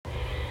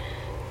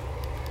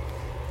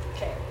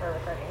We're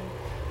recording.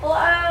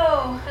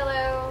 Hello!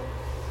 Hello.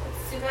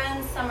 It's Suga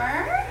and Summer.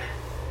 I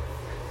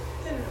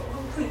don't know,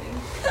 I'm cleaning.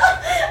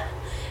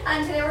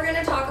 And today we're going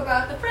to talk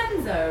about the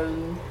friend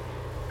zone.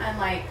 And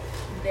like,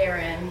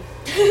 therein.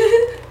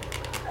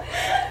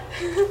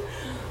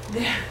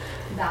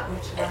 That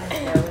which lies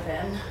there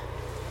within.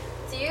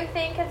 Do you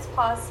think it's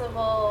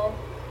possible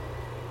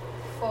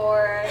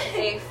for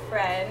a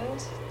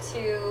friend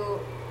to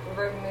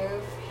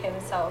remove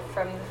himself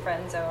from the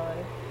friend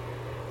zone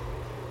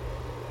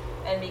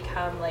and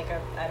become like a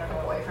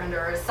boyfriend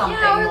or something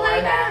or more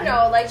like, than... I don't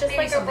know, like just maybe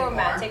like a something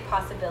romantic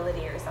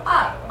possibility or something.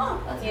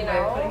 That's a you good way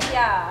of know? putting it.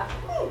 Yeah.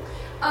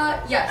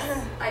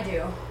 Yes, I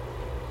do.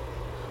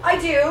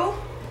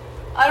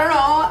 I don't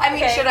know. I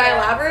mean, Okay, should I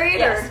elaborate?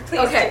 Yes, or? please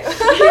Okay.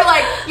 do. You're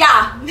like,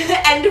 yeah,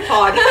 end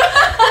pod.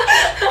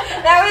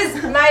 That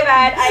was my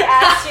bad. I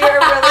asked you a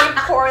really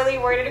poorly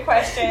worded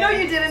question. No,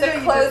 you didn't. It's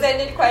a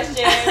close-ended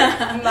question.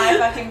 My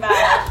fucking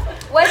bad.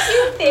 What do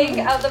you think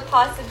of the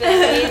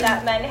possibility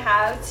that men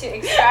have to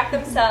extract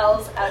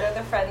themselves out of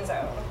the friend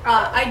zone?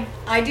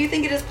 I do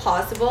think it is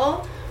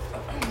possible.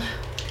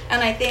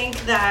 And I think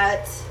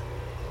that...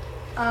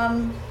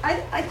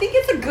 I think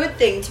it's a good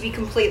thing, to be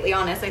completely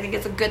honest. I think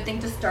it's a good thing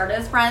to start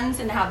as friends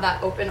and have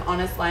that open,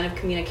 honest line of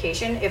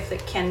communication, if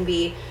it can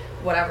be,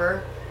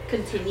 whatever,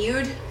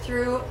 continued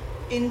through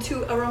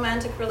into a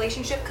romantic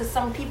relationship. Because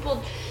some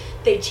people,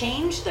 they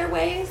change their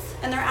ways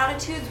and their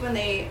attitudes when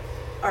they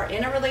are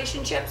in a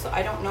relationship. So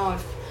I don't know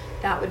if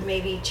that would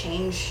maybe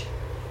change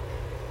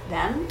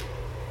them.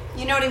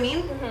 You know what I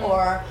mean? Mm-hmm.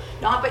 Or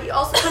not, but you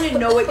also kind of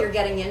know what you're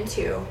getting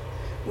into.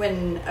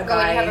 When a guy,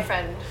 when you have a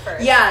friend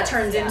first, it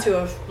turns into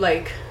a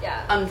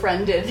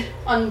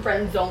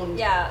unfriend zone,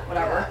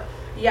 whatever.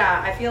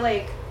 Yeah, I feel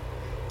like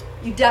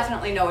you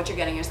definitely know what you're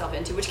getting yourself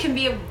into, which can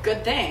be a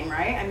good thing,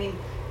 right? I mean,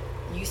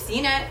 you've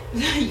seen it,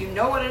 you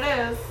know what it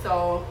is,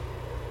 so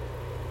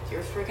it's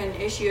your freaking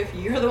issue if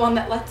you're the one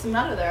that lets him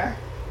out of there.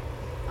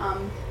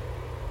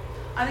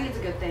 I think it's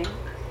a good thing,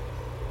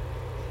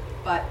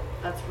 but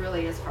that's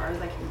really as far as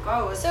I can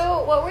go.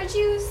 So what would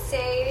you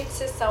say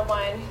to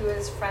someone who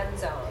is friend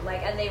zone,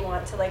 like, and they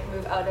want to like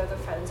move out of the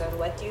friend zone?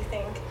 What do you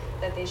think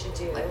that they should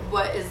do? Like,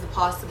 what is the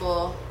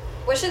possible?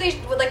 What should they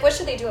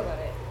do about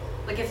it?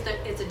 Like, if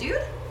it's a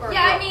dude? Or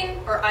yeah, girl? I mean...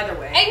 Or either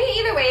way. I mean,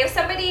 either way. If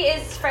somebody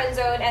is friend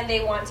zone and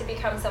they want to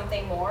become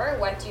something more,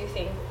 what do you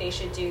think they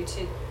should do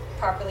to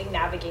properly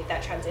navigate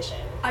that transition?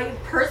 I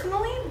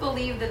personally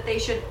believe that they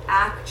should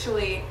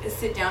actually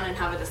sit down and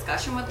have a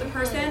discussion with the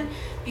person,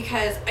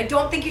 because I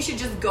don't think you should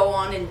just go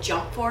on and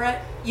jump for it.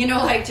 You know,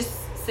 like, just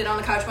sit on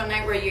the couch one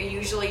night where you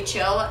usually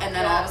chill and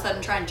then all of a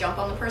sudden try and jump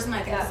on the person.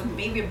 I think this is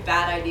maybe a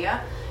bad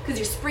idea, because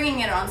you're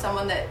springing it on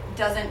someone that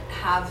doesn't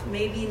have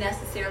maybe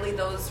necessarily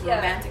those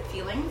romantic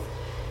feelings.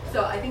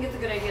 So I think it's a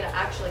good idea to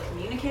actually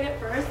communicate it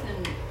first.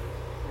 And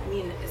I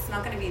mean, it's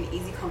not going to be an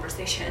easy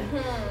conversation,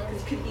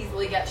 because you could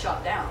easily get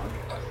shot down.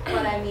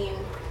 But I mean,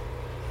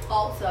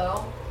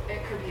 also,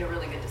 it could be a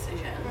really good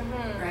decision,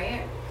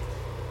 right?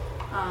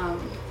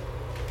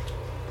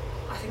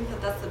 I think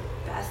that that's the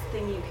best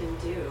thing you can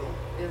do,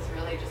 is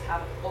really just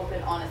have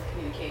open, honest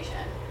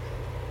communication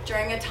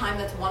during a time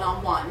that's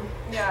one-on-one.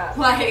 Yeah.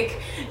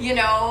 Like, you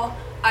know,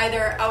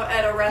 either out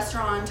at a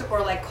restaurant or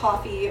like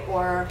coffee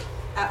or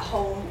at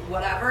home,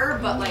 whatever,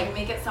 but like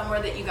make it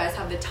somewhere that you guys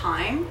have the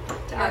time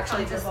to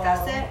actually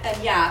discuss it,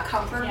 and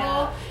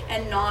comfortable,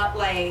 and not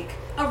like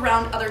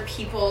around other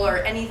people or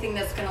anything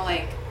that's gonna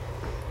like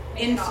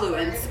make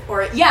influence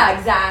or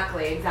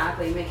exactly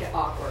make it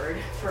awkward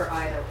for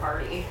either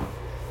party.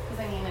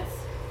 Because I mean, it's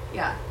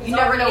you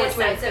never know which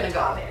way it's gonna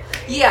go.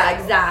 Yeah,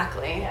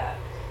 exactly. Yeah.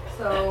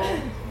 So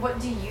what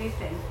do you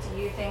think?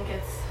 Do you think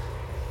it's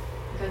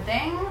a good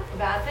thing, a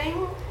bad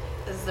thing?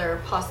 Is there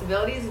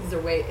possibilities? Is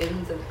there way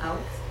ins and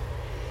outs?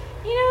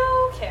 You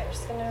know, okay, I'm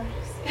just gonna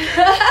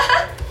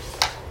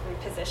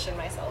reposition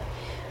myself.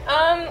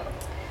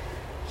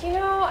 You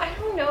know, I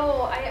don't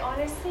know. I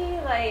honestly,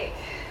 like,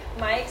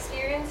 my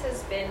experience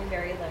has been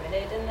very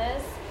limited in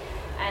this,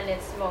 and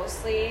it's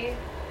mostly,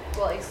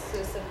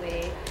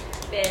 exclusively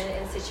been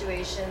in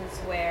situations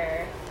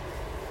where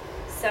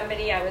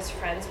somebody I was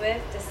friends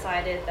with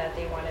decided that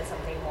they wanted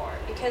something more.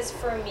 Because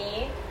for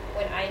me,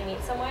 when I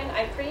meet someone,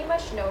 I pretty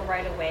much know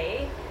right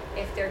away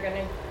if they're going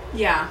to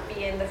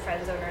be in the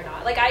friend zone or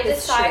not. Like, I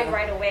decide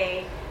right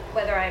away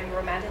whether I'm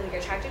romantically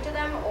attracted to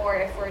them or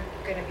if we're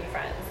going to be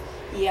friends.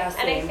 Yeah,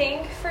 same. And I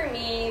think for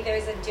me,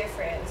 there's a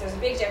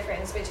big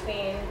difference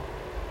between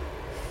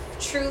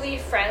truly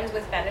friends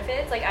with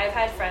benefits. Like, I've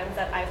had friends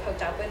that I've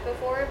hooked up with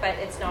before, but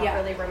it's not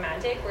really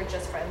romantic. We're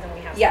just friends and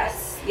we have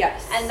sex.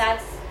 Yes. And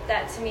that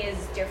to me is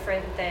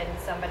different than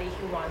somebody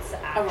who wants to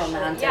actually... A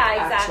romantic,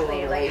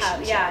 exactly. Like,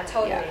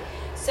 totally. Yeah.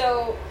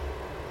 So,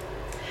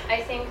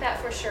 I think that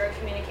for sure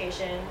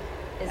communication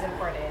is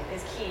important,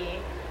 is key.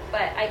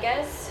 But I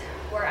guess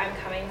where I'm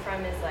coming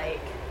from is like,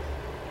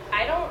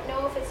 I don't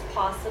know if it's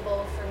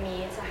possible for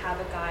me to have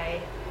a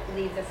guy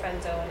leave the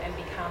friend zone and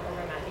become a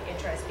romantic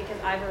interest, because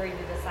I've already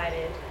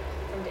decided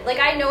from like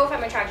I know if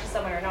I'm attracted to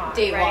someone or not.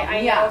 Day right? one,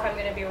 I yeah. know if I'm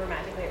going to be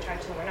romantically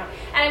attracted to them or not.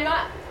 And I'm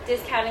not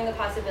discounting the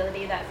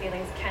possibility that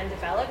feelings can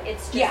develop.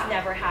 It's just Yeah.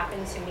 never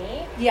happened to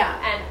me. Yeah.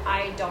 And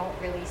I don't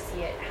really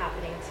see it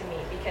happening to me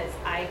because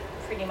I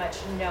pretty much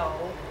know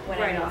when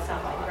Right I meet off the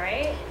someone, bat.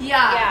 right?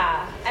 Yeah.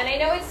 Yeah. And I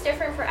know it's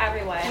different for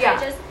everyone. Yeah.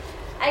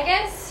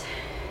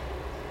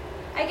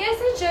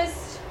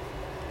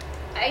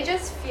 I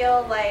just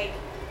feel like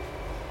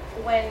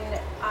when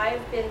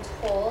I've been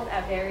told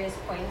at various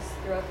points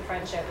throughout the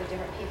friendship with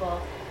different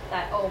people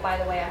that, oh, by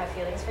the way, I have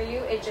feelings for you,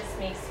 it just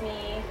makes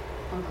me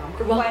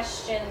Uncomfortable.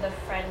 question the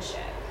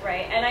friendship,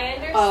 right? And I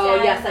understand Oh,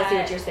 yes, that, I see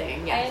what you're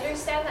saying. Yes. I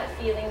understand that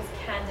feelings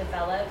can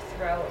develop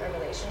throughout a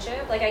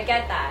relationship. Like, I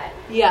get that.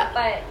 Yeah.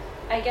 But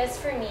I guess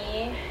for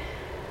me,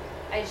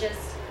 I'm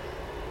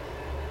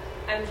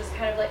just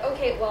kind of like,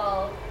 okay,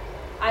 well,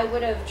 I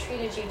would have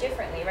treated you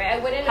differently, right? I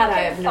wouldn't Had I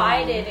have have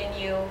confided in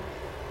you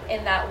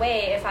in that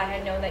way if I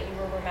had known that you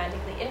were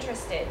romantically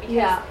interested, because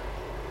Yeah.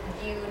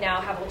 you now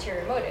have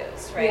ulterior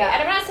motives, right? Yeah.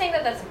 And I'm not saying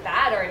that that's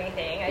bad or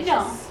anything. I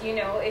No. just,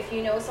 if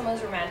you know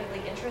someone's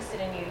romantically interested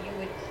in you, you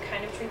would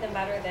kind of treat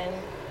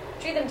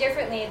them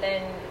differently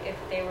than if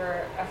they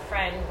were a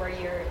friend where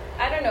you're,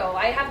 I don't know,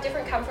 I have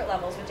different comfort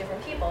levels with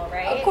different people,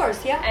 right? Of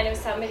course, yeah. And if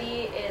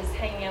somebody is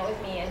hanging out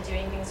with me and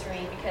doing things for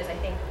me because I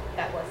think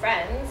that we're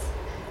friends,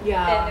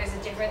 Yeah. then there's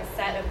a different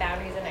set of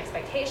boundaries and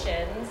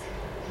expectations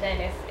than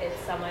if it's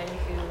someone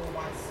who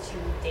wants to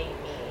date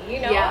me,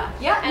 you know? Yeah.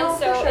 Yeah, And no,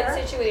 so for sure.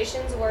 in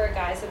situations where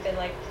guys have been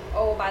like,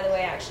 oh, by the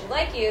way, I actually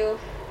like you,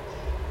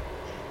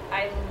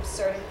 I'm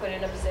sort of put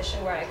in a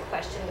position where I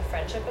question the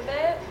friendship a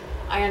bit,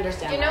 I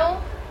understand. you that.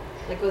 know?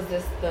 Like, was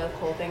this the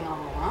whole thing all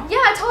along?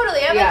 Yeah, totally.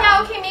 I'm like, Yeah.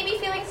 yeah, okay, maybe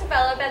feelings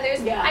develop,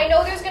 and Yeah. I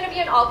know there's going to be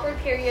an awkward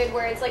period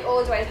where it's like,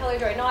 oh, do I tell her,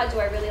 do I not, do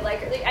I really like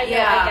her? Like, I know,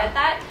 Yeah. I get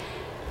that,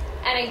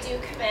 and I do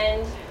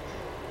commend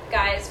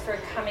guys for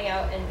coming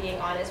out and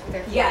being honest with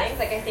their feelings. Yes.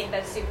 Like, I think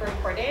that's super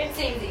important.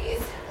 Same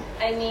these.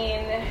 I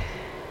mean,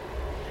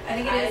 I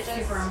think I it is just-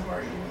 super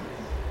important.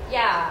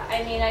 yeah,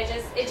 I mean,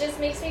 it just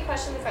makes me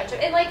question the friendship.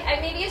 And, like,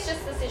 maybe it's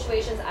just the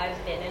situations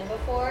I've been in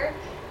before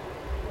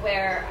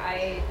where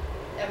I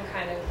am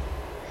kind of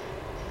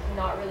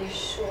not really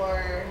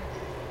sure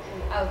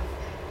of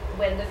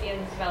when the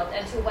feelings developed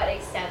and to what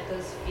extent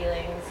those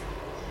feelings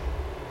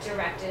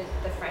directed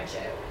the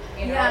friendship,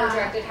 or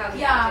directed how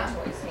he acted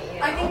towards me.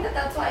 I think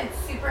that's why it's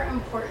super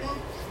important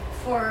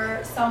for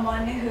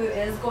someone who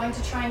is going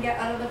to try and get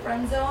out of the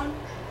friend zone.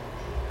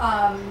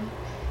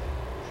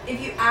 If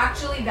you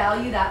actually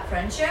value that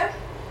friendship,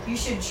 you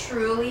should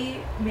truly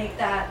make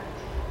that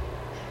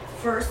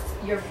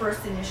your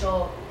first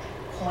initial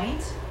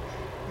point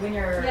when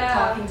you're Yeah.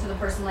 talking to the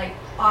person. Like,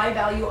 I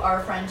value our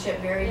friendship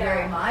very, Yeah.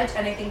 very much,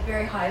 and I think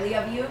very highly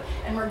of you.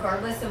 And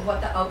regardless of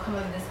what the outcome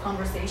of this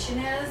conversation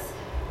is,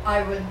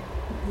 I would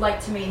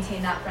like to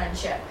maintain that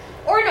friendship.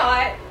 Or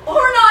not. Or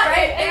not,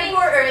 Right,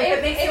 or if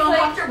it makes it's you like-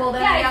 uncomfortable,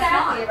 then yeah, I guess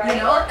exactly, not. right?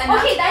 You know, and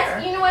okay, that's that's fair.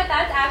 you know what?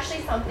 That's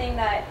actually something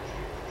that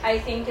I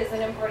think is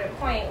an important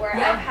point. Where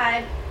Yeah. I've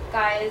had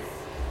guys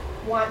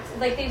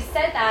they've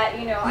said that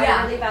Yeah.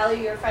 I really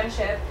value your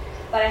friendship,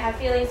 but I have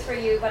feelings for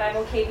you, but I'm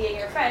okay being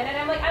your friend, and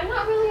I'm like, I'm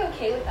not really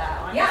okay with that,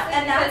 honestly. Yeah,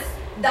 and because-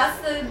 that's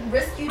the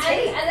risk you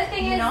take. And the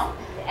thing you is, know?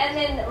 and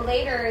then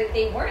later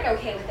they weren't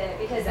okay with it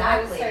because I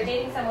would Exactly. start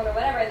dating someone or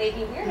whatever, and they'd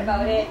be weird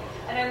about it.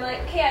 And I'm like,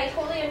 okay, I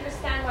totally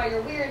understand why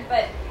you're weird,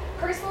 but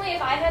personally,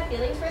 if I had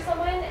feelings for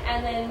someone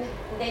and then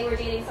they were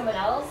dating someone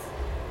else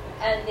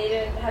and they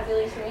didn't have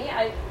feelings for me,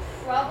 I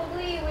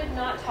probably would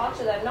not talk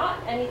to them. Not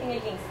anything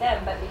against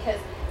them, but because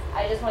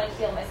I just want to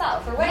heal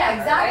myself or whatever.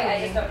 exactly. Right?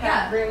 I just don't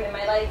have room in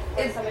my life for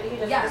It's- somebody who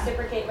doesn't yeah.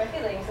 reciprocate my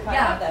feelings if I Yeah,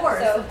 have of them.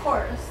 course, So of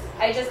course.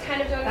 I just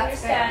kind of don't That's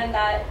understand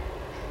that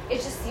it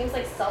just seems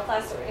like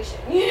self-laceration,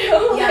 you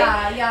know?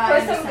 Yeah, like, yeah, I for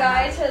some understand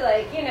guy that. to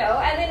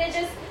and then it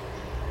just,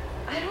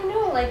 I don't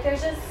know, like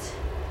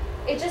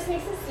it just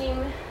makes it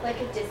seem like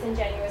a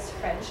disingenuous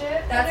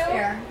friendship. That's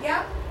fair.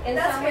 Yeah, In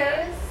that's some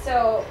fair. ways.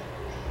 So,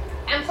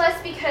 and plus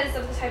because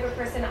of the type of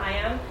person I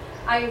am,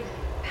 I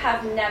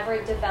have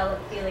never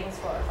developed feelings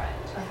for a friend.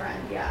 A friend,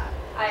 yeah.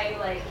 I'm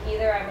like,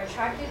 either I'm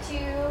attracted to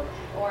you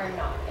or I'm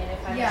not. And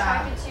if I'm Yeah.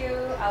 attracted to you,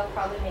 I'll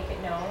probably make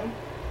it known.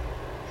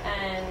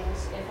 And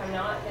if I'm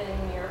not, then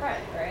you're a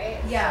friend, right?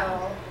 Yeah.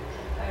 So,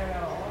 I don't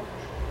know.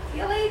 I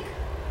feel like,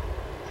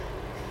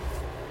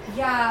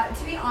 yeah,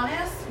 to be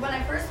honest, when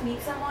I first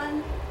meet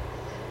someone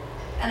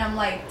and I'm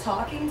like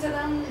talking to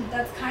them,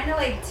 that's kind of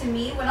like, to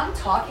me, when I'm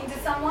talking to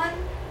someone,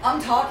 I'm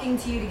talking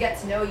to you to get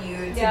to know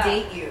you, to Yeah.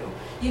 date you.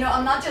 You know,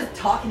 I'm not just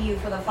talking to you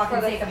for the fucking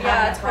For the- sake of yeah,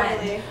 having a friend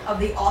totally. of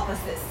the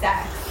opposite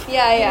sex.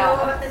 Yeah, You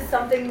know, it's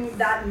something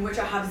that in which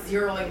I have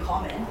zero in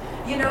common.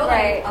 You know,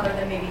 Right. like other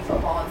than maybe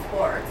football and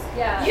sports.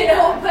 Yeah. You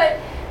know, but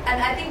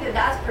and I think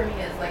that's for me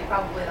is like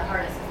probably the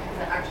hardest is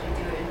because I actually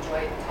do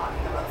enjoy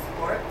talking about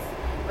sports.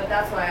 But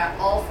that's why I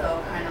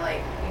also kind of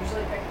like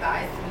usually pick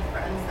guys to be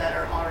friends that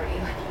are already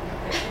like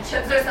in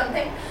relationships or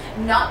something.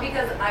 Not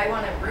because I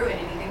want to ruin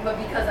anything, but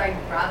because I'd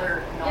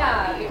rather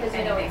not be because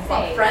you know anything it's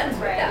but safe, friends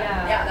with right,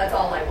 them. yeah. That's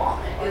all I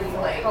want. Or Is you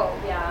like, hope,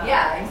 yeah.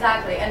 yeah,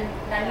 exactly. And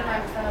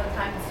 99% of the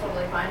time, it's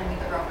totally fine to meet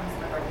the girlfriends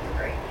and the girlfriends are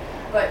great.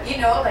 But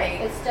you know,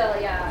 like it's still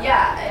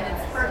and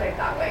it's perfect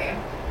that way.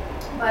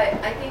 But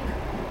I think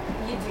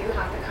you do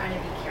have to kind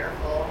of be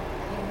careful.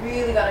 You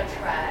really gotta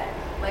tread.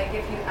 Like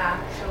if you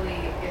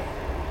actually care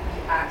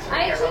about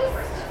the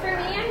person. For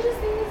me, I just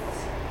think it's.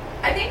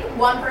 I think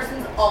one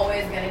person's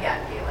always gonna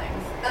get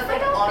feelings. That's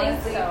like I don't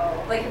honestly, think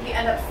so. like if you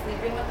end up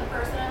sleeping with the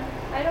person.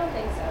 I don't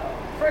think so.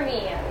 For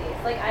me, at least.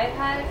 Like I've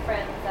had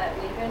friends that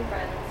we've been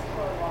friends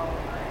for a long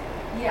time.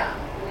 Yeah.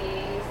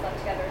 We slept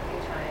together a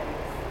few times,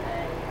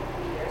 and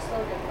we are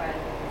still good friends,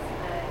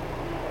 and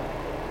we don't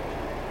like each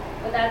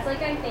other. But that's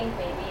like I think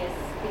maybe a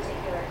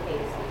particular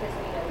case because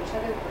we know each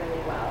other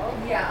really well.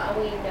 Yeah.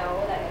 And we know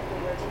that if we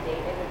were to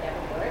date, it would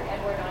never work, and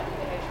we're not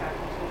even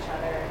attracted to each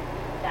other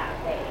that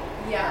way.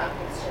 Yeah.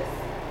 Like, it's just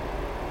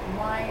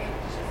my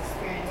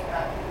experience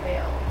that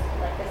failed.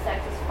 like the sex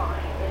is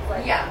fine. It's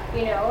like Yeah.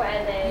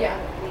 and then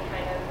we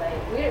kind of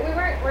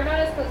like we're not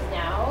as close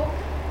now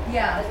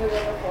Yeah. as we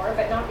were before,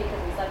 but not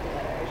because we slept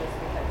together, just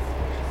because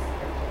we're just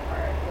drifting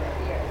apart for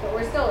years. But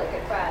we're still like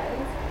good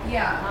friends.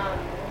 Yeah.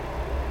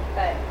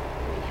 But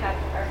we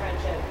kept our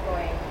friendship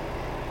going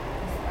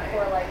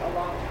for like a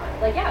long time.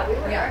 Like we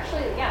were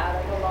actually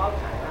like a long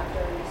time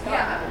after we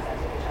stopped having sex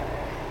with each other.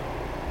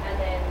 And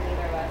then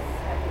neither of us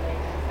had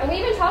feelings. And we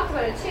even talked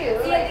about it too.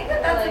 See, I think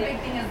that's the big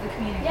thing is the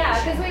communication. Yeah,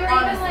 because we were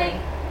honestly.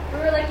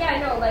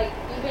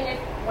 even if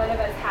one of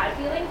us had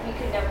feelings, we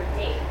could never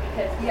date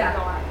because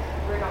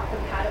we're not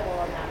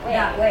compatible in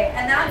that way.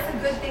 And that's a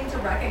good thing to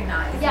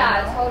recognize.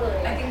 Yeah, you know?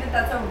 totally. I think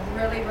that's a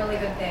really, really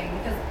good thing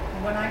because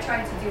when I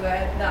tried to do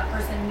it, that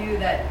person knew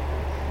that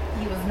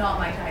he was not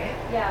my type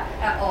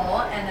at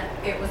all, and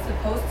it was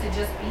supposed to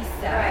just be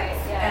sex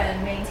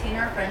and maintain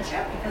our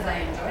friendship because I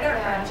enjoyed our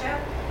friendship,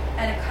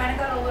 and it kind of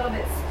got a little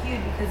bit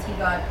skewed because he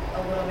got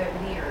a little bit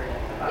weird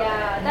about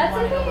it. That's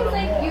the thing. Is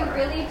like more. you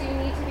really do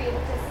need to be able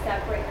to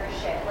separate your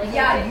shit. Like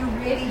you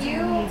really do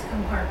need to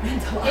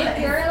compartmentalize. If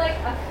you're like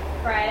a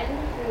friend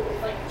who is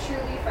like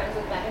truly friends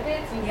with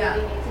benefits, you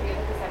really need to be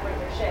able to separate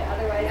your shit.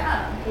 Otherwise,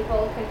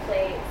 people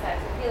conflate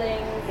sex with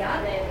feelings,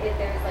 and then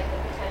there's like the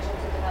potential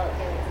to develop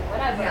feelings and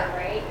whatever,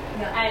 right?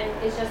 And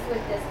it's just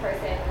with this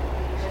person,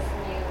 we just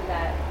knew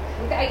that.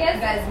 I guess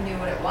you guys knew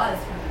what it was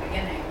from the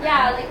beginning. Right?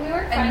 Yeah, like we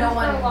were friends and no for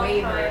one a long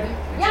wavered,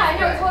 time. Yeah,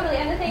 no, totally.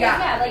 And the thing is,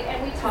 like, and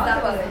we talked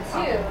about it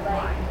too.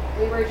 Like,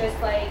 we were just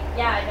like,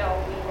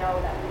 we know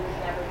that we would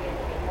never be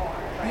anything more.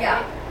 Right?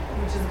 Yeah,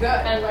 which is good.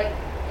 And like,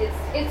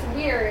 it's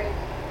weird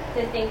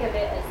to think of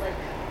it as like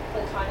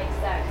platonic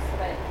sex,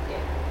 but it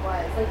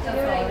was like, do you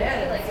know what I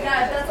mean? Like,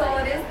 that's all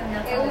it is. Then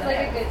that's it was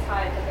like a good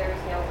time, but there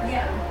was no like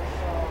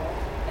emotional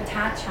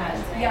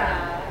attachment.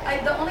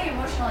 The only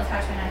emotional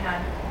attachment I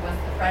had was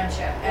the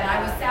friendship, and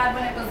I was sad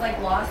when it was like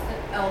lost.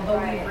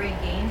 Although we've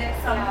regained it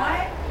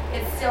somewhat,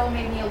 it still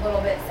made me a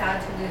little bit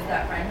sad to lose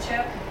that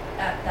friendship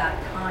at that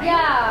time.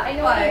 Yeah, I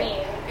know what you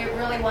mean. It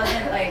really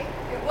wasn't like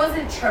it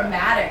wasn't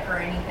traumatic or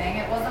anything.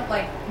 It wasn't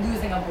like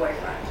losing a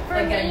boyfriend,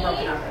 like getting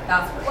broken up with.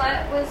 That's for sure.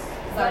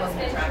 What's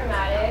been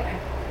traumatic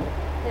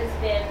has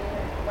been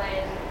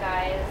when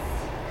guys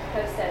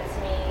have said to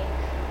me,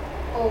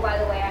 "Oh, by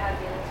the way, I have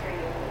feelings for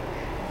you."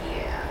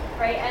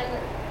 Yeah. Right, and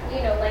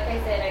you know, like I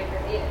said, I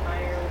really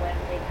admire when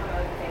they come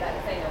out and say that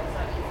because I know it's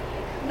not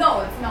easy. No,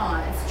 it's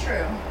not. It's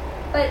true.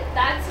 But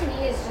that to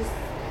me is just,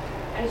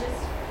 I just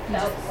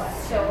felt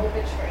so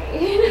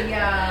betrayed.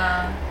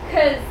 Yeah.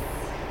 Because,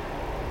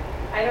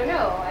 I don't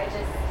know, I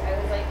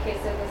was like, okay,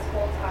 so this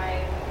whole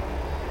time,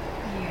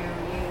 you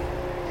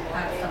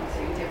have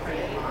something different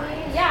in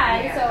mind.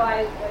 Yeah, and so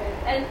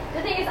and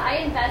the thing is,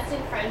 I invest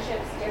in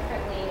friendships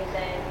differently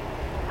than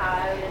how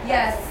I would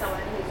invest in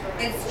someone who's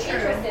romantically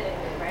interested in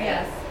me, right?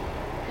 Yes.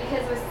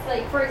 Because it was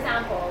like, for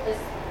example,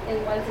 in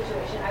one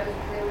situation, I was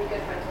really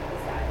good friends with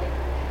this guy, like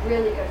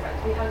really good friends.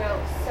 We hung out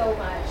so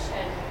much,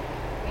 and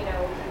he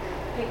would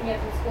pick me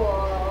up from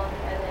school,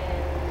 and then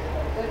we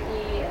would go to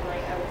eat, and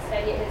like I would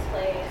study at his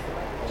place, and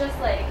like just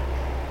like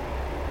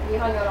we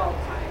hung out all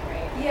the time,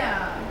 right?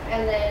 Yeah.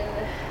 And then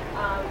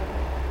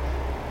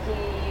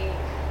he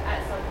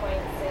at some point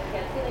said he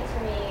had feelings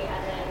for me,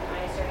 and then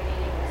I started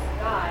dating this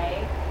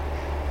guy,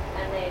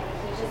 and then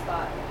he just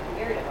got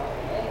weird about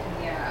it.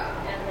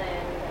 Yeah. And then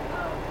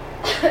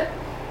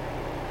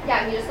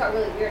he just got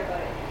really weird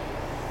about it.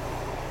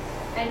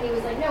 And he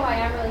was like, no, I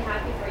am really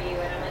happy for you.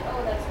 And I'm like,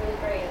 oh, that's really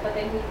great. But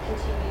then he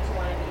continued to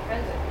want to be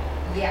friends with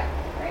me. Yeah.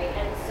 Right?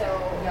 And so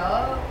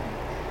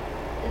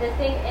the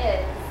thing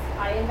is,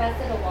 I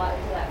invested a lot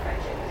into that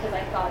friendship because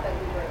I thought that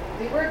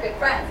we were good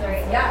friends,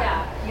 right?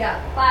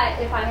 Yeah. But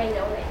if I had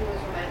known that he was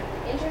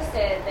romantically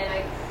interested, then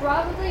I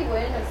probably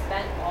wouldn't have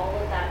spent all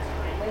of that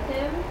time with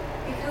him.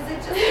 Because it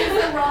just is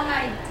the wrong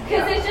idea.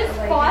 Because it just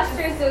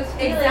fosters those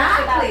feelings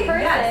for that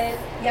person.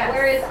 Yes.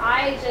 Whereas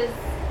I just,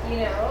 you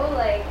know,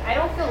 like, I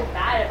don't feel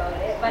bad about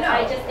it, but No.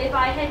 I just, if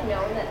I had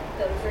known that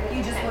those were his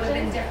You just would have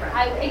been intentions,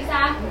 different.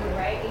 exactly, Mhm.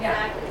 right?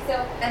 Yeah. Exactly. So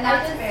And I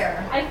that's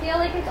fair. I feel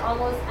like it's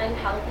almost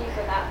unhealthy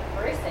for that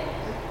person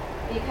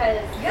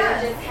because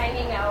Yes. they're just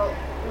hanging out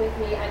with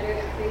me under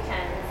the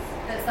pretense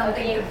That of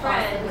something being could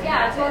friends. possibly Yeah,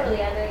 happen. totally.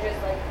 And they're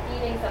just like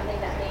feeding something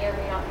that may or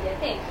may not be a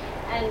thing.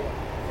 And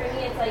for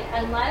me, it's like,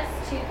 unless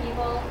two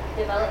people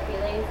develop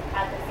feelings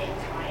at the same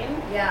time,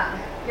 Yeah.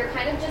 you're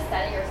kind of just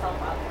setting yourself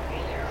up for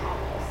failure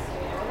almost.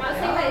 You know, I'm not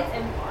saying Yeah. that it's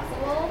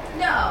impossible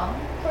No.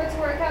 for it to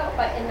work out,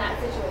 but in that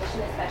situation,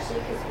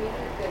 especially because we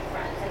were good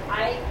friends, and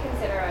I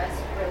consider us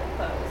really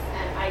close,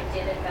 and I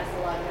did invest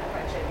a lot in that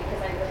friendship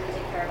because I really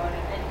did care about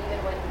him. And even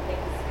when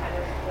things kind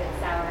of went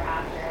sour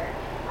after,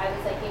 I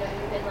was like, you know,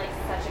 you've been like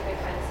such a good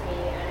friend to me,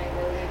 and I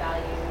really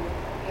value,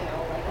 you know,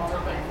 like all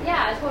the things.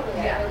 Yeah, totally.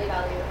 Yeah. I really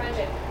value your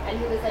friendship. And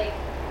he was like,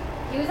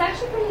 he was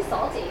actually pretty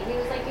salty. He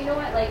was like, you know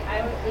what, like,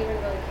 I don't even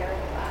really care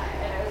about that.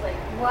 And I was like,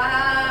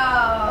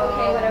 wow.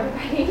 okay, whatever,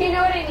 buddy. You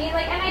know what I mean?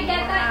 Like, and I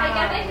get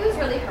that he was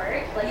really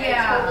hurt. Like,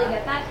 Yeah. I totally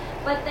get that.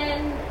 But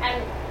then,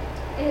 and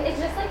it's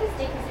just like a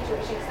sticky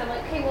situation because I'm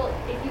like, okay, well,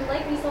 if you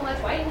like me so much,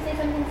 why didn't you say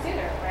something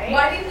sooner, right?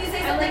 Why didn't you say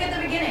I'm something like, at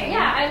the beginning?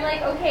 Yeah, I'm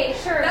like, okay,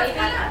 sure, That's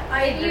maybe, that. I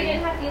maybe you agree.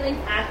 didn't have feelings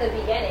at the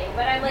beginning,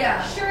 but I'm like,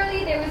 Yeah.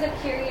 surely there was a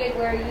period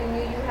where you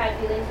knew you had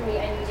feelings for me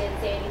and you didn't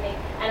say anything,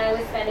 and I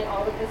was spending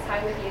all of this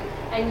time with you,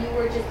 and you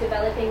were just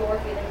developing more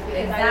feelings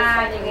because I was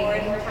spending more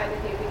and more time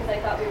with you because I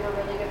thought we were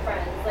really good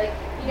friends. Like,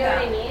 you know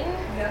what I mean?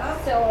 Yeah.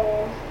 So,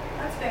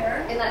 That's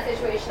fair. in that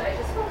situation, I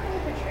just felt kind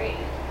of betrayed.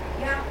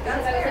 Yeah.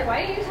 Because That's I was fair. like, why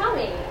didn't you tell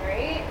me,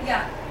 right?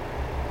 Yeah.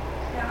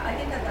 Yeah, I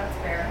think that that's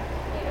fair.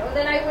 You know,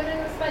 then I wouldn't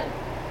have spent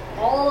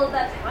all of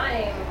that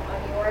time on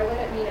you, or I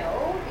wouldn't, you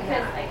know,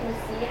 because Yeah. I can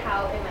see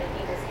how it might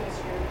be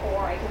misconstrued,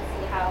 or I can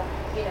see how,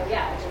 you know,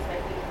 yeah, it just might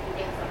be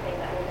feeding something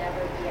that will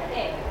never be a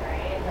thing,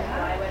 right? Like,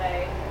 Yeah. why would I?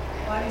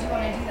 Why would you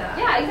want to do that?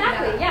 Yeah,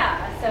 exactly,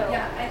 yeah. So,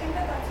 Yeah, I think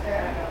that that's I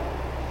fair. don't know.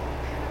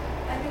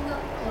 I think a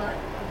lot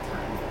of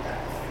times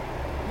that's,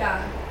 yeah.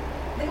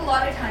 I think a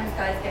lot of times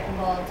guys get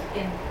involved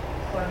in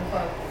quote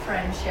unquote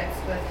friendships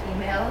with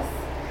females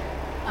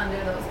under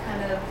those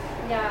kind of,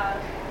 Yeah,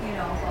 you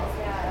know, false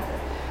Yeah.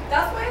 pretenses.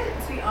 That's why,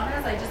 to be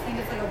honest, I just think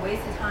it's like a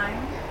waste of time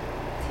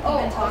to Oh,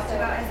 even talk to also-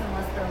 guys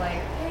unless they're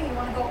like, hey, you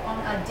want to go on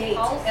a date?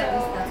 also, At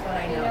least that's what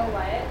I you know. know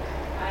what?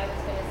 I was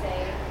going to say,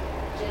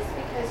 just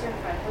because you're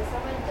friends with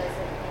someone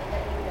doesn't mean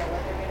that you know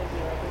what they're going to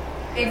be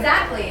like.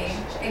 Exactly.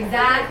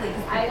 Exactly.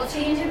 Because people I've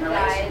change in seen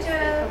guys be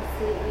relationships.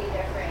 completely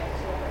different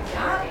to when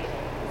Yeah. they're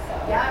dating. So.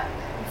 Yeah.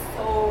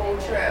 So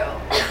true.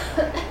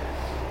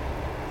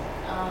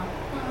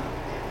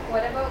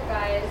 What about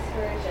guys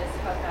who are just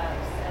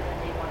hookups and then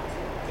they want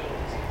to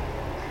date?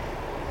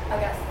 I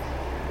guess.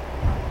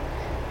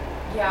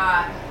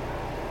 Yeah.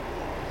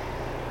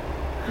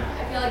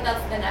 I feel like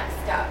that's the next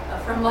step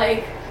from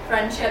like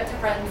friendship to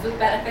friends with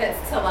benefits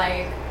to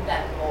like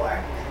then more.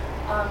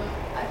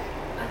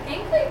 I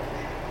think like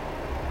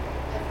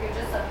if you're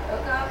just a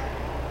hookup,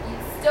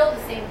 it's still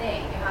the same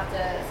thing. You have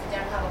to sit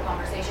down and have a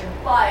conversation.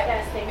 But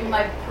Yes, thank in you.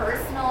 my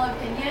personal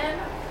opinion,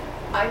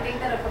 I think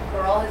that if a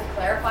girl has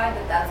clarified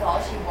that that's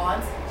all she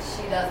wants,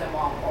 she doesn't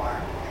want more.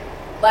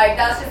 Like,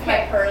 that's just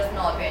my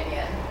personal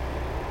opinion.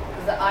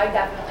 Because I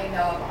definitely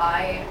know if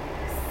I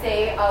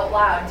say out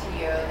loud to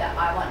you that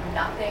I want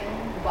nothing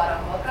but a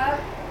hookup,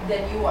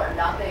 then you are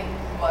nothing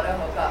but a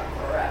hookup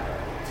forever.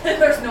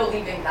 There's no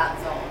leaving that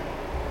zone.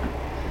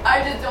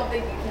 I just don't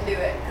think you can do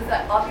it. Because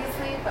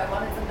obviously, if I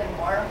wanted something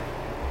more,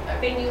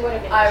 Then you would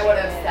have been. I would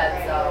have ashamed, said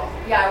right? so.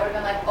 Yeah, I would have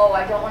been like, oh,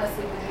 I don't want to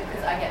sleep with you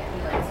because I get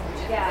feelings,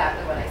 which is Yeah.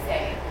 exactly what I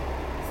say.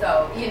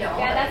 So, you know.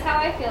 Yeah, like, that's how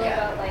I feel yeah.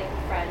 about like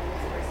friends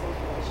versus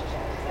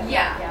relationships. I'm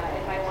Yeah. like, yeah,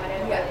 if I wanted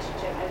a Yeah.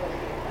 relationship, I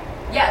wouldn't be with them.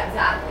 Yeah,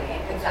 exactly.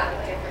 It's like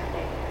Exactly. different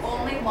things.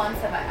 Only once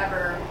have I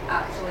ever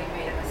actually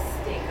made a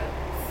mistake of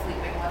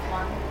sleeping with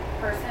one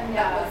person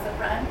Yeah. that was a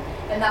friend.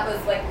 And that was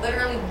like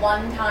literally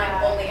one time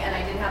Yeah. only, and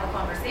I didn't have a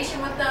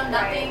conversation with them,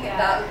 Right, nothing.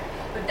 yeah.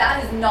 But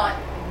that is not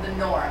the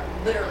norm.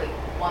 Literally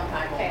one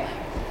time Okay.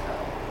 only. So.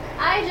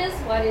 I just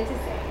wanted to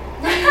say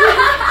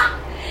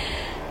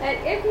that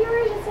if you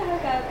were just to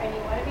hook up and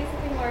you want to be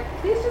something more,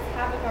 please just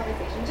have a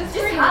conversation. Just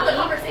for have me, the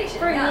conversation.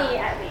 For yeah. me,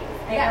 at least.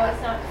 I Yeah. know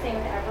it's not the same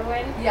with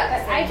everyone. Yeah,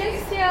 But same I to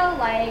just you. feel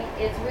like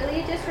it's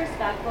really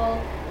disrespectful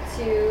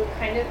to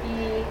kind of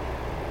be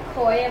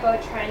coy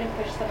about trying to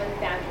push someone's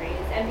boundaries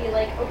and be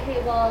like,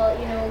 okay, well,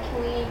 you know, can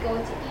we go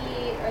to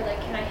eat, or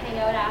like, can I hang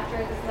out after,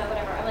 this and that,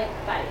 whatever. I'm like,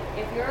 buddy,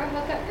 if you're a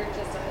hookup, you're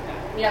just a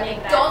hookup. Yeah, Meaning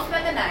that, don't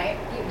spend the night.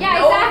 yeah,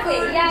 no exactly.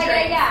 Food, Yeah,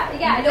 drinks,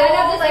 yeah. No, None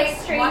of this like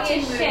extraneous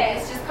watching shit.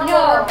 movies. Just come No.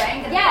 over,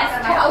 bang, and Yes. fuck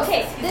at my house.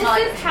 Okay. He's This not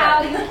is into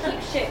how that. you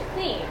keep shit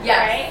clean, Yes,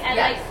 right? And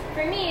yes. like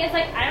for me, it's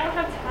like I don't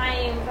have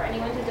time for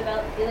anyone to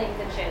develop feelings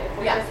and shit if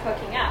we're Yes. just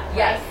hooking up.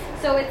 Yes.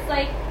 Right? So it's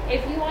like if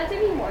you want to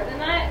be more than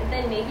that,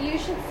 then maybe you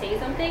should say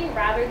something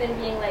rather than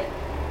being like,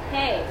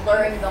 hey.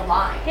 Blurring the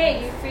line.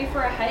 Hey, you free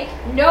for a hike?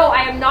 No,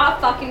 I am not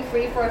fucking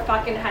free for a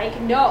fucking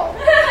hike. No.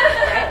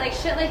 Right? Like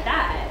shit like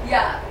that.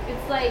 Yeah.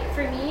 It's like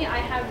for me, I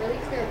have really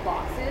clear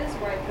boxes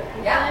where I put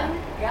people Yeah.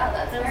 in. Yeah,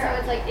 that's And fair. so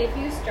it's like, if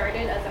you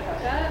started as a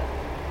hookup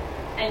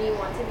and you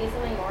want to be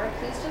something more,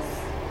 please just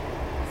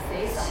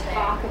say something.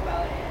 talk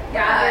about it.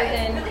 Yeah, rather it's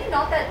than really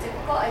not that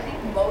difficult. I think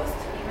most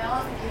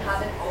females, if you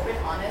have an open,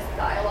 honest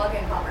dialogue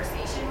and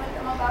conversation with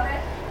them about it,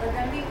 they're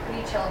gonna be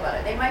pretty chill about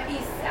it. They might be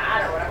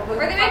sad or whatever, but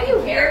or who they might be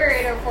fucking cares?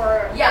 weird, or for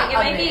Yeah, like, it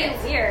a might be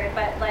minute. weird,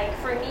 but like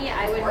for me,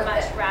 I It's would worth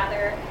much it.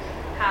 rather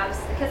have,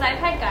 because I've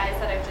had guys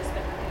that I've just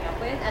been hooking up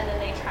with, and then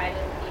they try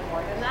to be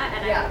more than that,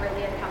 and Yeah. I'm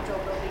really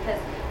uncomfortable because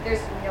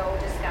there's no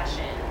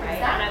discussion, right?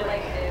 And I'm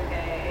like, Exactly.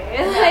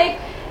 okay,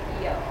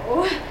 Yeah.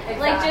 like, yo,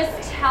 like just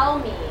Exactly. tell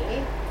me.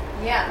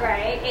 Yeah.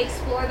 Right?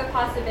 Explore the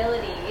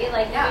possibility.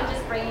 Like, Yeah. even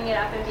just bringing it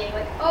up and being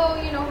like, oh,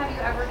 you know, have you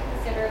ever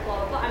considered blah,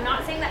 blah, blah. I'm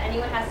not saying that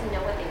anyone has to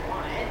know what they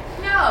want.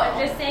 No. I'm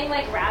just saying,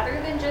 like, rather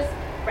than just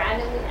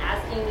randomly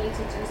asking me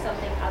to do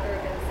something other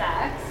than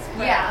sex,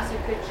 Yeah. perhaps you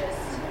could just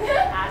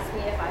ask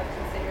me if I've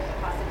considered the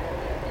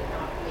possibility of it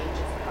not being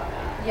just a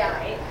hookup. Yeah.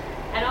 Right?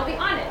 And I'll be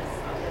honest.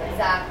 I'll be like,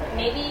 Exactly.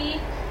 maybe,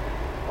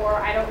 or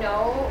I don't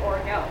know, or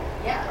no.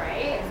 Yeah.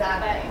 Right?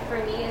 Exactly. But for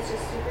me, it's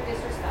just super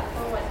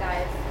disrespectful when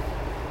guys,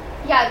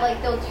 yeah,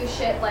 like they'll do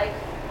shit like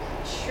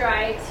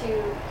try to,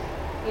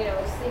 you know,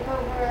 sleep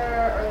over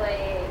or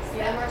like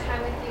spend Yeah. more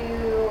time with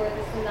you or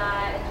this and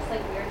that, and just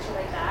like weird shit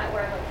like that.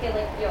 Where I'm like, okay,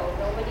 like, yo,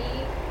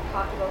 nobody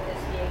talked about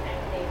this being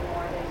anything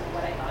more than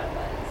what I thought it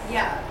was.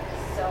 Yeah.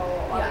 So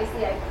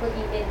obviously, I put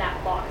you in that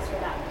box for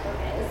that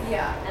purpose.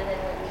 Yeah. And then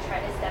when you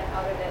try to step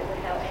out of it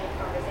without any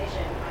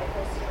conversation, I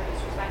feel super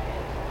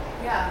disrespected.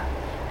 Yeah.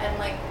 And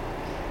like,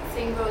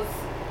 same goes,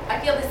 I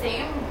feel the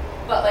same,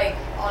 but like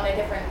on a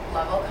different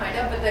level kind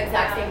of, but the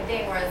exact Yeah. same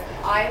thing, whereas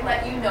I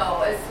let you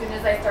know as soon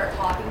as I start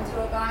talking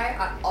to a guy,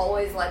 I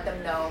always let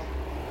them know,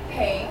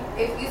 hey,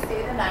 if you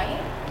stay the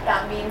night,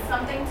 that means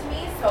something to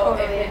me, so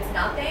Totally. if it's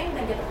nothing,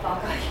 then get the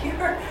fuck out of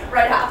here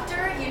right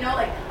after, you know,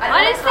 like, I don't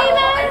Honestly, wanna cuddle,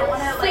 I then don't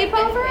want to like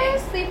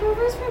anything.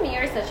 sleepovers for me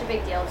are such a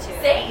big deal too.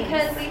 Same,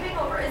 Because sleeping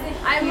over is a huge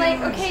I'm like,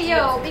 okay, deal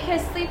yo, to me.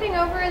 because sleeping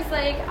over is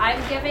like I'm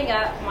giving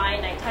up my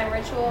nighttime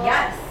ritual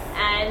Yes.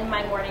 and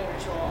my morning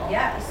ritual.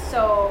 Yes.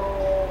 So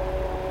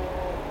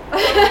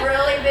It's a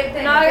really big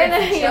thing. Not If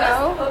gonna, it's you just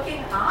know.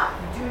 hooking up,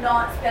 do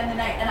not spend the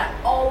night. And I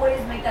always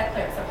make that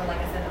clear, except for like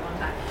I said the one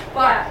time.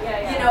 But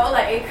Yeah. you know,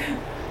 like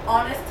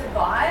honest to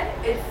God,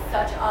 it's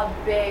such a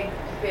big,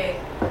 big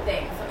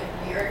thing. So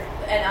if you're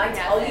and I Yeah,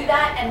 tell same. you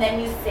that and then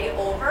you say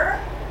over,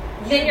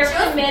 Then you're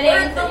just committing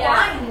blurred the to-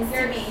 yeah, lines to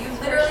you're me. You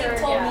for literally sure,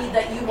 told yeah. me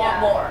that you want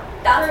Yeah. more.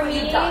 That's For what me-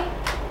 you've done.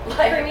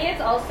 Like, for me,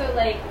 it's also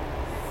like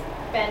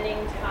spending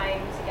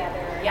time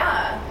together.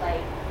 Yeah.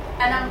 Like,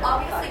 and I'm no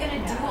obviously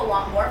fucking gonna do doubt. a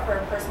lot more for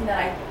a person that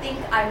I think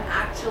I'm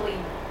actually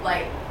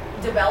like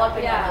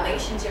developing Yeah. a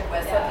relationship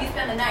with. So Yeah. if you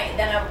spend the night,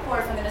 then of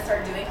course I'm gonna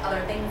start doing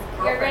other things,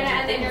 You're girlfriend gonna-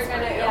 and then things you're for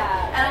gonna- you.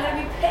 yeah. And I'm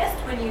gonna be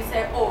pissed when you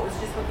say, "Oh, it was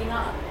just hooking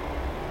up."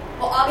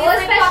 Well, well,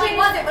 obviously it especially probably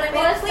wasn't, but I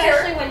made it clear.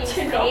 especially when you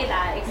know? say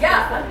that Yeah.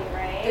 explicitly,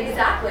 right?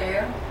 Exactly.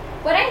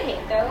 What I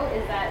hate though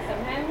is that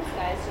sometimes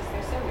guys just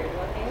they're so weird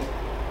looking.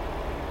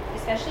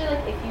 Especially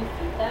like if you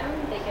feed them,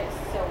 they get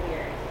so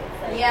weird.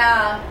 It's like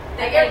Yeah,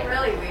 they I'm get like,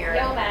 really weird.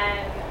 yo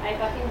man, I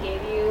fucking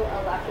gave you a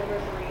leftover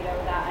burrito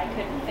that I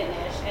couldn't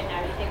finish, and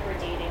now you think we're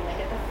dating. Like,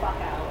 get the fuck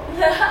out.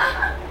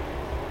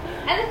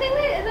 And the thing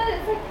is that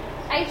it's like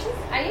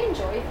I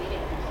enjoy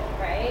feeding people,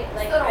 right?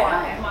 Like So do I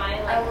I. don't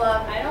mind. I Like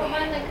love I don't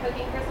mind feeding. like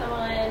cooking for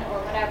someone or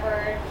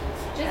whatever.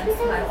 Just Hence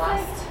because my it's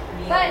last like,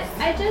 meals. but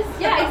I just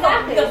yeah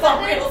exactly. The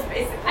But then meals,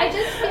 basically. I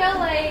just feel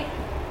like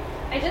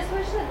I just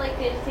wish that like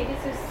they just take it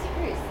so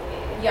seriously.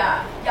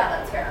 Yeah,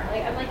 that's fair.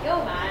 Like I'm like, yo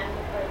man,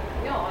 or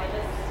yo, I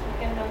just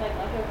fucking have like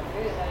leftover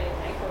food that I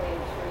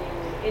microwaved for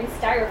you in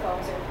styrofoam,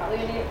 so you're probably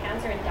gonna get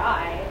cancer and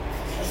die.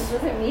 It just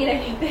doesn't mean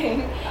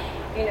anything,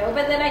 you know.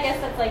 But then I guess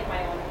that's like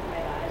my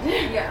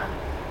bad. Yeah.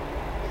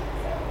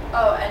 So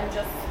Oh, and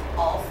just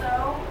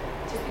also,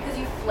 just because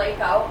you flake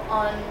out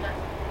on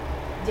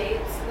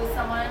dates with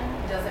someone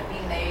doesn't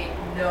mean they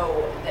know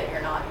that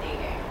you're not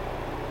dating.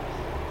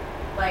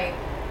 Like,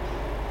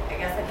 I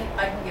guess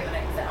I can give an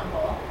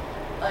example.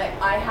 Like,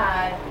 I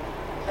had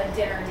a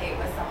dinner date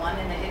with someone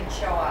and they didn't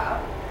show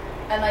up.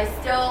 And I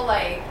still,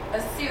 like,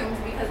 assumed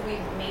because we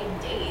made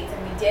dates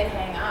and we did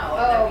hang out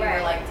that we were,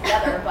 right. like,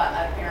 together, but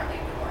apparently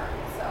we weren't,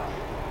 so.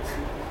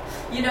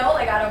 You know,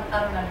 like, I don't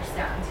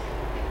understand.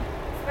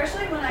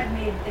 Especially when I've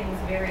made things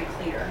very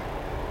clear.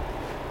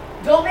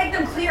 Don't make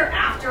them clear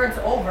after it's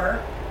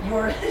over.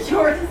 Your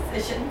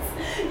decisions.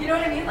 You know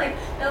what I mean? Like,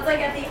 that's like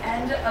at the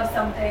end of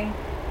something,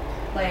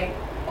 like,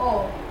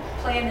 oh,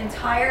 play an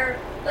entire,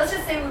 let's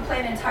just say we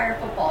play an entire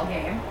football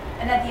game,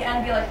 and at the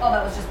end be like, oh,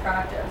 that was just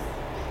practice.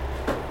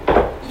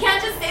 You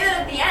can't just say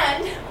that at the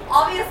end.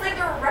 Obviously,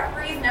 the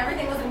referees and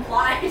everything was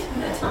implied,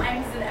 and the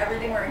times and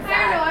everything were exact.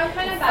 I don't know. I'm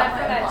kind of It's bad for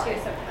somewhat that implied.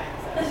 too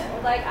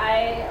sometimes. Like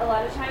a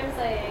lot of times,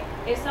 like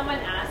if someone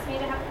asks me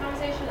to have a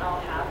conversation,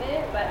 I'll have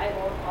it, but I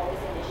won't always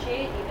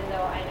initiate, even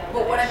though I know. But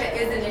that what I if it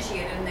should. is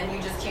initiated and then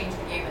you just change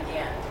the game at the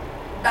end?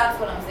 That's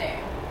what I'm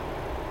saying.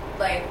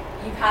 Like,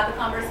 you've had the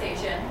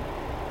conversation,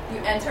 you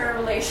enter a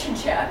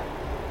relationship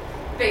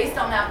based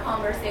on that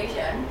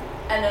conversation,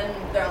 and then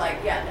they're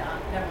like, yeah, no,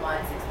 never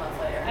mind. 6 months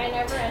later. I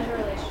never enter a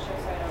relationship,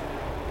 so I don't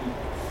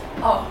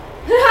know. Oh.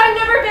 I've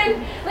never been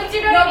like, do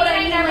you know what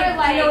I mean? But I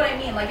never you know what I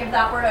mean? Like, if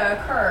that were to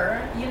occur,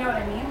 you know what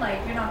I mean?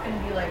 Like, you're not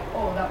gonna be like,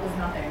 oh, that was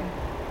nothing.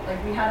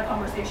 Like, we had a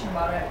conversation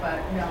about it, but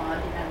no,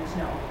 at the end,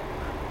 no.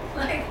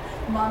 Like,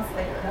 months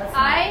later. That's.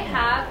 I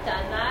have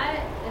done that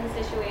in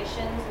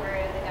situations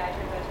where the guy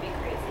turns out to be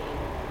crazy.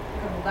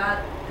 Well,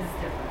 that is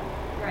different.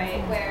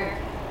 Right, That sounds where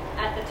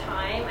creepy. at the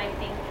time I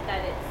think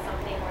that it's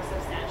something more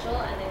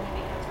substantial, and then he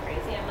becomes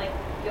crazy. I'm like,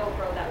 yo,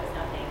 bro, that was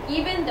nothing.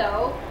 Even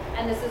though,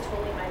 and this is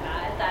totally my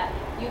bad, that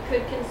you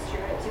could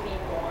construe it to be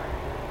more,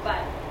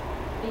 but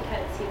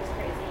because he was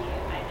crazy,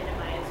 I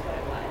minimized what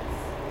it was.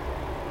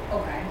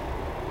 Okay.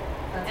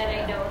 That's And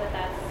I fair. know that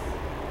that's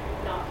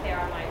not fair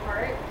on my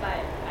part, but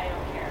I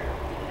don't care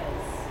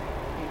because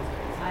He was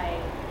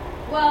crazy.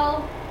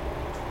 well,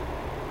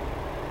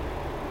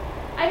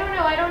 I don't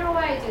know. I don't know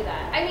why I do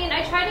that. I mean,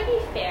 I try to be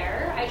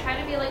fair. I try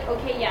to be like,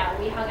 okay, yeah,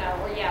 we hung out,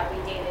 or yeah, we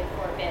dated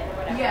for a bit,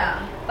 or whatever.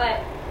 Yeah. But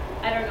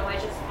I don't know. I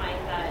just find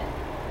that,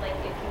 like,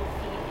 if you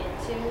feed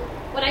into,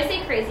 when I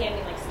say crazy, I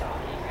mean like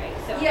stalking, right?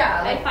 So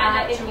Yeah, like I find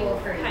that if you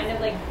actual crazy. kind of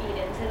like feed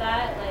into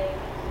that, like,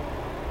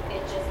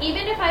 it just,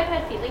 even if I've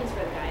had feelings for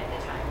the guy at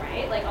the time,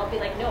 right? Like, I'll be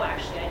like, no,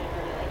 actually, I didn't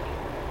really like you,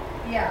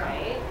 Yeah.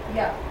 right?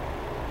 Yeah.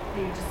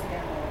 You just get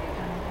away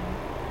kind of thing.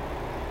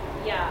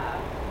 Yeah.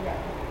 Yeah.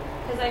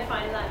 Because I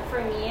find that for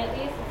me at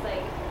least, it's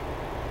like,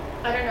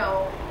 I don't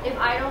know, if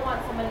I don't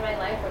want someone in my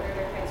life, whether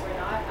they're crazy or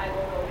not, I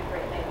will go to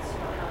great lengths to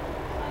not have them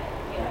in my life.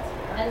 You know? That's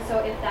fair. And so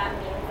if that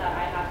means that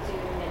I have to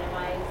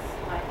minimize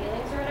my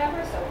feelings or whatever,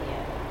 so be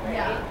it. Right?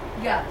 Yeah.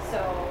 Yeah. So,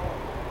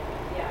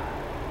 yeah.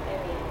 I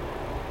mean,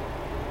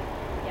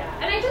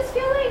 yeah. And I just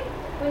feel like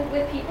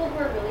with people who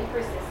are really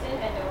persistent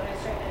and don't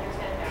understand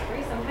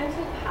boundaries, sometimes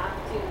you have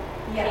to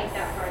Yes. take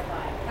that hard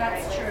line.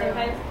 That's right? true.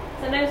 Like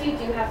sometimes you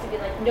do have to be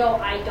like, no,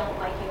 I don't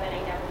like you and I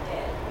never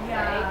did.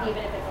 Yeah. Right?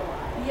 Even if it's a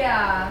lie.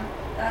 Yeah.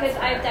 Because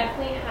I've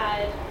definitely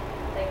had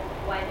like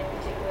one in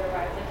particular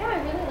where I was like, yeah, I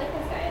really like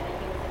this guy, and then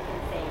he was like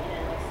insane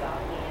and like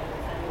stalked me and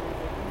would send me these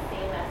like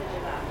insane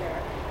messages after,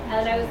 and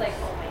then I was like,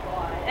 oh my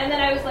god, and then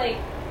I was like,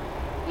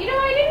 you know,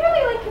 I didn't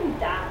really like him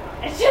that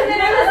much, and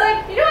then I was like,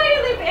 you know, I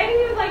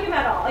didn't even like him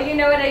at all. You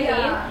know what I mean?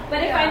 Yeah.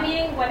 But if Yeah. I'm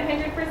being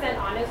 100%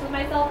 honest with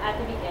myself at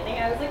the beginning,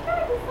 I was like,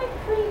 yeah, he's like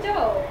pretty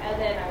dope, and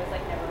then I was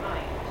like, never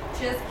mind,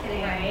 Just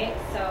kidding. right?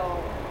 So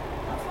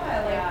That's why I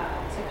like Yeah.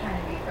 to kind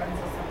of be friends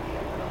with somebody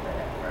a little bit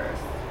at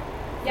first.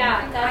 yeah,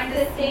 You can that's kinda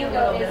the see thing a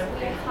though, little bit is of we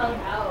crazy. hung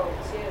out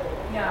too.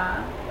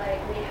 Yeah.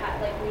 Like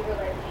we were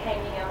like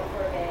hanging out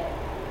for a bit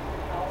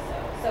also.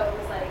 So it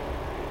was like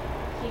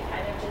he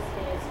kind of just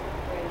is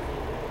crazy.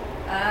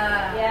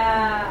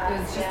 Yeah. It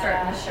was just yeah.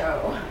 starting to show.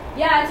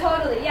 Yeah,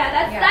 totally. Yeah,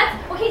 that's Yeah. that's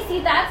okay. See,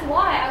 that's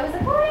why I was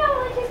like, oh yeah,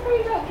 like he's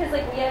pretty dope because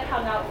like we had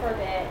hung out for a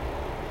bit,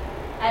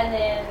 and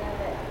then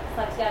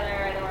slept together,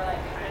 and then we're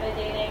like kind of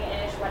dating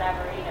ish,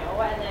 whatever, you know.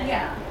 And then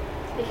Yeah.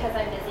 because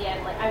I'm busy,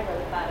 I'm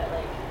really bad at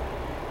like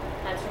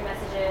answering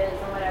messages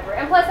and whatever.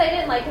 And plus, I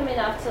didn't like him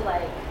enough to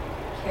like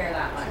Care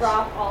that much.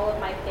 drop all of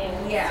my things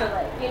Yeah. to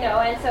like, you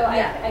know, and so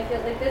Yeah. I feel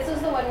like this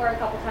was the one where a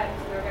couple times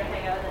we were gonna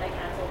hang out and then I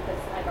canceled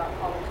because I got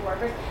called into work.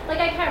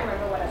 Like I can't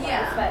remember what it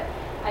Yeah. was, but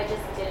I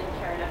just didn't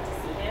care enough to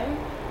see him.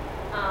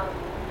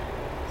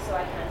 So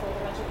I canceled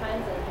a bunch of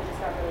times and he just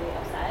got really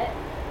upset.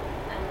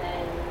 And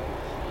then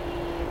he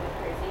went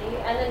crazy.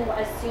 And then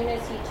as soon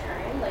as he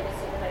turned, like as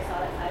soon as I saw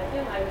that side of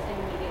him, I was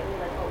immediately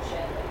like, oh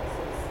shit, like this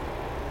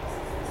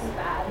is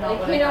bad. Not Like,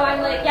 what you I know, thought I'm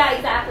it like, was. yeah,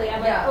 exactly.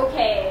 I'm Yeah. like,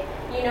 okay,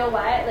 you know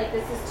what? Like,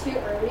 this is too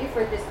early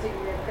for this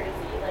degree of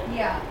crazy. Like,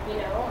 Yeah. you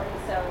know? And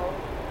so,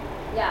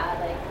 yeah,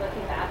 like,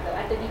 looking back, though,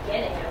 at the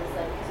beginning, I was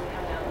like, because we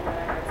hung out and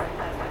whatever, it's like,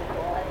 that's kind of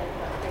cool. And then he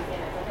went crazy,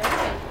 and I was like, never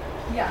mind.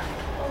 Yeah.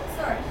 Oh,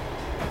 sorry.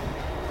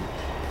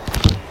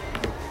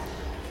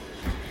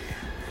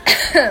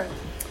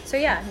 So,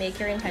 yeah, make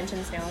your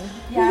intentions known.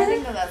 Yeah, I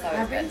think that's I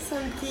always bring good.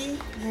 some tea.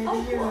 Maybe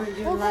Oh, cool.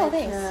 you Oh, cool, like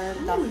thanks.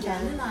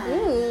 Dr.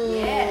 Ooh.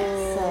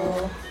 Yes.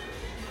 So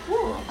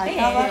I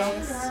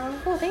Thanks.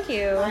 have Cool, thank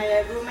you. my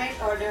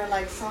roommate ordered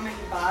like so many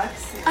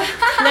bugs.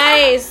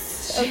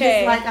 Nice. She's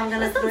Okay. like, I'm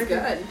gonna That sounds do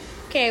it. good.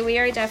 Okay, we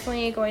are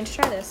definitely going to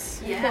try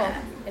this. Yeah.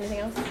 Cool. Anything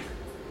else?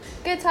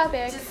 Good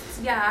topic.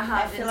 Just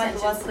have feel like it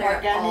intentions was clear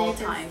at all organic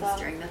and times stuff.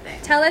 during the thing.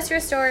 Tell us your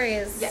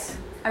stories. Yeah.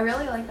 I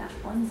really like that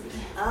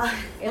onesie.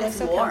 It looks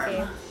so warm.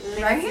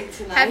 comfy. Right?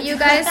 Have you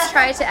guys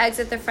tried to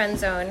exit the friend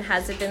zone?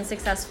 Has it been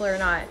successful or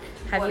not?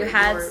 Have What you are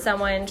had your-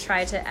 someone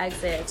try to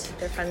exit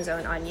the friend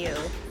zone on you?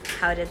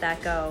 How did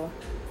that go?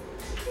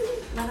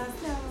 Let us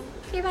know.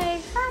 Okay, bye.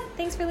 Bye.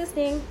 Thanks for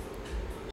listening.